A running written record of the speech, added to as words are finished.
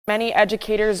Many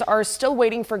educators are still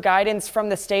waiting for guidance from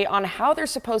the state on how they're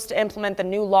supposed to implement the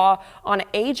new law on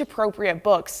age-appropriate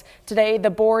books. Today, the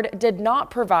board did not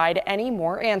provide any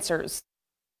more answers.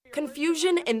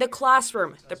 Confusion in the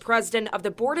classroom. The president of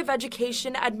the Board of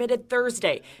Education admitted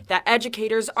Thursday that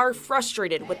educators are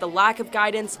frustrated with the lack of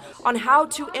guidance on how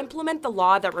to implement the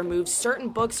law that removes certain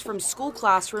books from school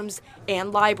classrooms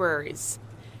and libraries.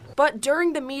 But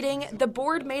during the meeting, the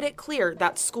board made it clear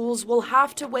that schools will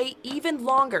have to wait even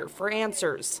longer for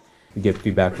answers. We get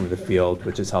feedback from the field,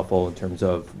 which is helpful in terms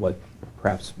of what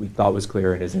perhaps we thought was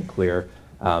clear and isn't clear.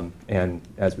 And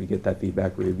as we get that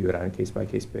feedback, we review it on a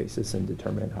case-by-case basis and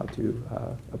determine how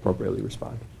to appropriately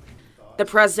respond. The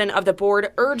president of the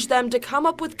board urged them to come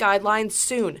up with guidelines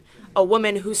soon. A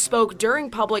woman who spoke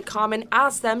during public comment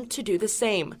asked them to do the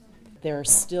same. They're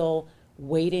still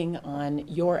waiting on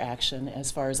your action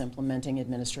as far as implementing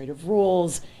administrative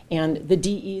rules and the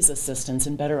DE's assistance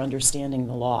in better understanding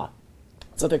the law.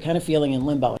 So they're kind of feeling in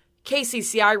limbo.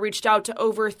 KCCI reached out to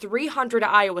over 300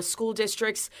 Iowa school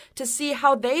districts to see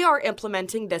how they are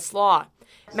implementing this law.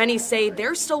 Many say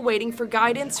they're still waiting for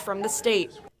guidance from the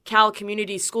state. Cal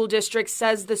Community School District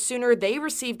says the sooner they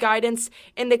receive guidance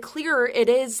and the clearer it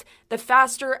is, the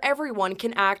faster everyone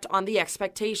can act on the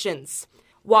expectations.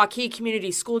 Waukee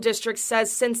Community School District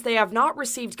says since they have not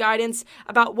received guidance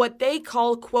about what they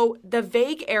call, quote, the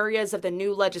vague areas of the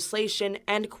new legislation,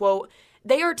 end quote,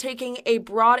 they are taking a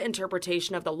broad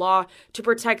interpretation of the law to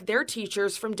protect their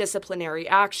teachers from disciplinary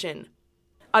action.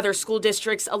 Other school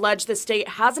districts allege the state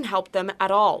hasn't helped them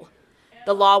at all.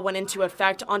 The law went into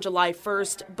effect on July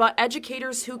 1st, but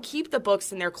educators who keep the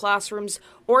books in their classrooms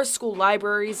or school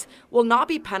libraries will not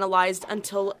be penalized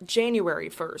until January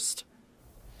 1st.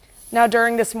 Now,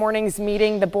 during this morning's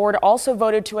meeting, the board also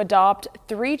voted to adopt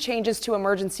 3 changes to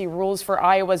emergency rules for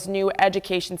Iowa's new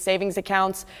education savings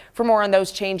accounts. For more on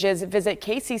those changes, visit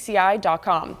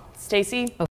kcci.com. Stacy?